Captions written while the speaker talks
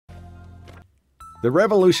The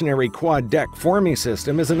revolutionary Quad-Deck forming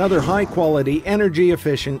system is another high-quality,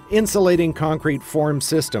 energy-efficient insulating concrete form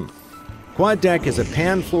system. Quad-Deck is a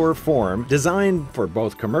pan-floor form designed for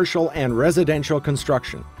both commercial and residential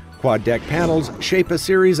construction. Quad-Deck panels shape a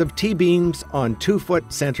series of T-beams on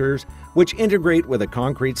 2-foot centers which integrate with a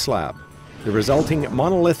concrete slab. The resulting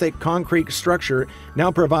monolithic concrete structure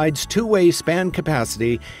now provides two-way span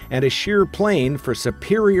capacity and a shear plane for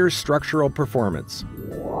superior structural performance.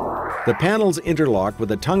 The panels interlock with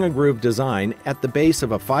a tongue-and-groove design at the base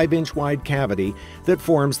of a 5-inch wide cavity that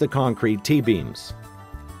forms the concrete T-beams.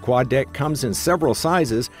 Quad-Deck comes in several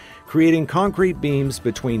sizes, creating concrete beams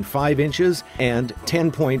between 5 inches and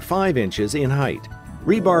 10.5 inches in height.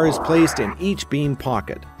 Rebar is placed in each beam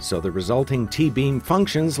pocket, so the resulting T-beam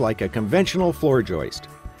functions like a conventional floor joist.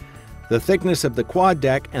 The thickness of the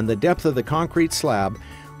Quad-Deck and the depth of the concrete slab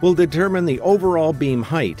will determine the overall beam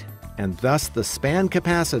height and thus the span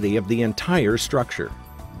capacity of the entire structure.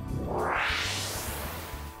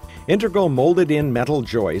 Integral molded-in metal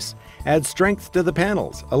joists add strength to the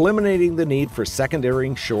panels, eliminating the need for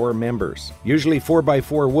secondary shore members, usually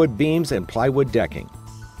 4x4 wood beams and plywood decking.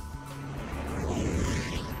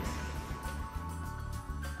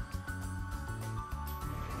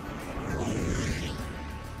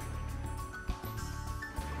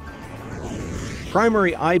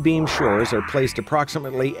 Primary I-beam shores are placed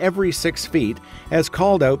approximately every 6 feet as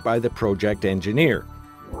called out by the project engineer.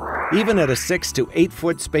 Even at a 6 to 8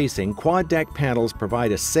 foot spacing, Quad-Deck panels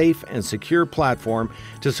provide a safe and secure platform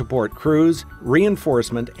to support crews,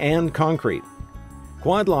 reinforcement, and concrete.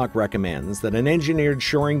 Quadlock recommends that an engineered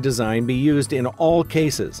shoring design be used in all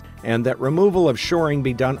cases and that removal of shoring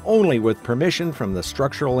be done only with permission from the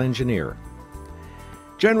structural engineer.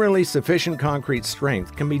 Generally, sufficient concrete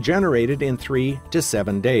strength can be generated in 3 to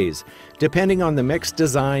 7 days, depending on the mix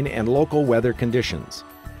design and local weather conditions.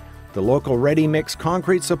 The local ready-mix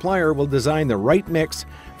concrete supplier will design the right mix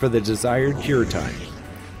for the desired cure time.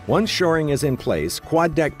 Once shoring is in place,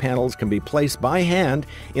 Quad-Deck panels can be placed by hand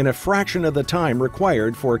in a fraction of the time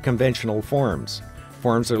required for conventional forms.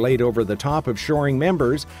 Forms are laid over the top of shoring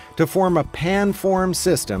members to form a pan-form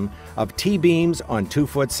system of T-beams on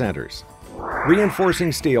 2-foot centers.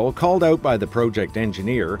 Reinforcing steel, called out by the project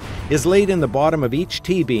engineer, is laid in the bottom of each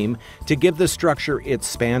T-beam to give the structure its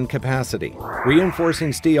span capacity.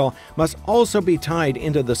 Reinforcing steel must also be tied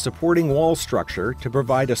into the supporting wall structure to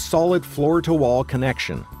provide a solid floor-to-wall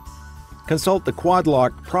connection. Consult the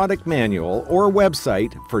Quadlock product manual or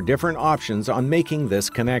website for different options on making this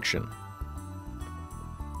connection.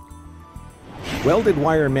 Welded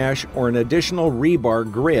wire mesh or an additional rebar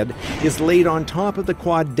grid is laid on top of the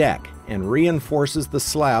Quad-Deck and reinforces the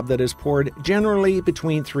slab that is poured generally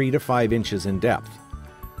between 3 to 5 inches in depth.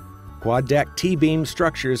 Quad-Deck T-beam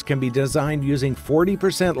structures can be designed using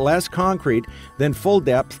 40% less concrete than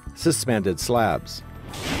full-depth suspended slabs.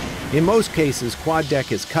 In most cases,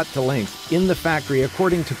 Quad-Deck is cut to length in the factory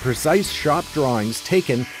according to precise shop drawings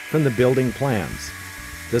taken from the building plans.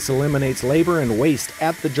 This eliminates labor and waste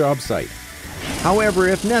at the job site. However,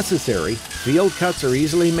 if necessary, field cuts are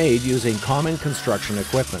easily made using common construction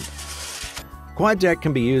equipment. Quad-Deck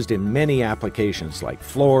can be used in many applications like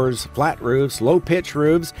floors, flat roofs, low-pitch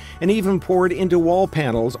roofs, and even poured into wall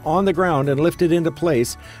panels on the ground and lifted into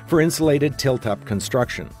place for insulated tilt-up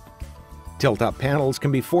construction. Tilt-up panels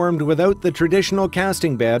can be formed without the traditional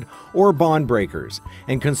casting bed or bond breakers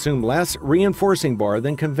and consume less reinforcing bar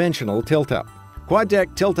than conventional tilt-up.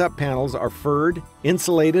 Quad-Deck tilt-up panels are furred,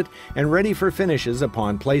 insulated, and ready for finishes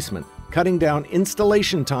upon placement, cutting down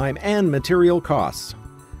installation time and material costs.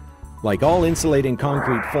 Like all insulating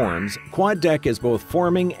concrete forms, Quad-Deck is both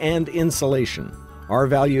forming and insulation. R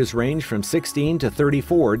values range from 16 to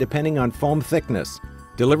 34 depending on foam thickness,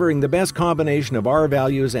 delivering the best combination of R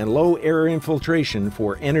values and low air infiltration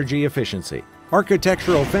for energy efficiency.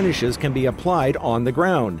 Architectural finishes can be applied on the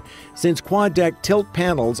ground, since Quad-Deck tilt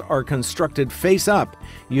panels are constructed face-up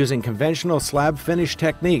using conventional slab finish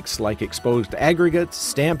techniques like exposed aggregates,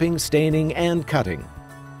 stamping, staining, and cutting.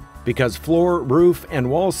 Because floor, roof, and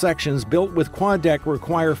wall sections built with Quad-Deck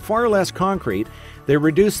require far less concrete, they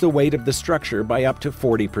reduce the weight of the structure by up to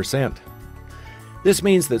 40%. This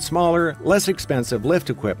means that smaller, less expensive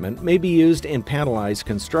lift equipment may be used in panelized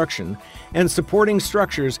construction, and supporting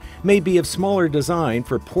structures may be of smaller design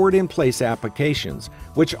for poured-in-place applications,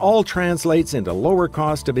 which all translates into lower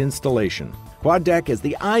cost of installation. Quad-Deck is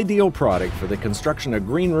the ideal product for the construction of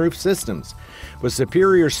green roof systems, with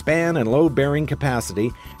superior span and load-bearing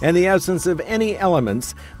capacity and the absence of any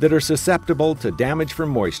elements that are susceptible to damage from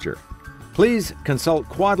moisture. Please consult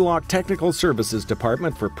Quadlock Technical Services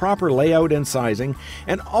Department for proper layout and sizing,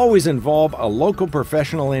 and always involve a local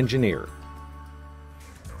professional engineer.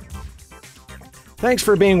 Thanks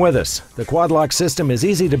for being with us. The Quad-Lock system is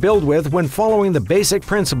easy to build with when following the basic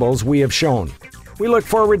principles we have shown. We look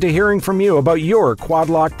forward to hearing from you about your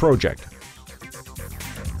Quad-Lock project.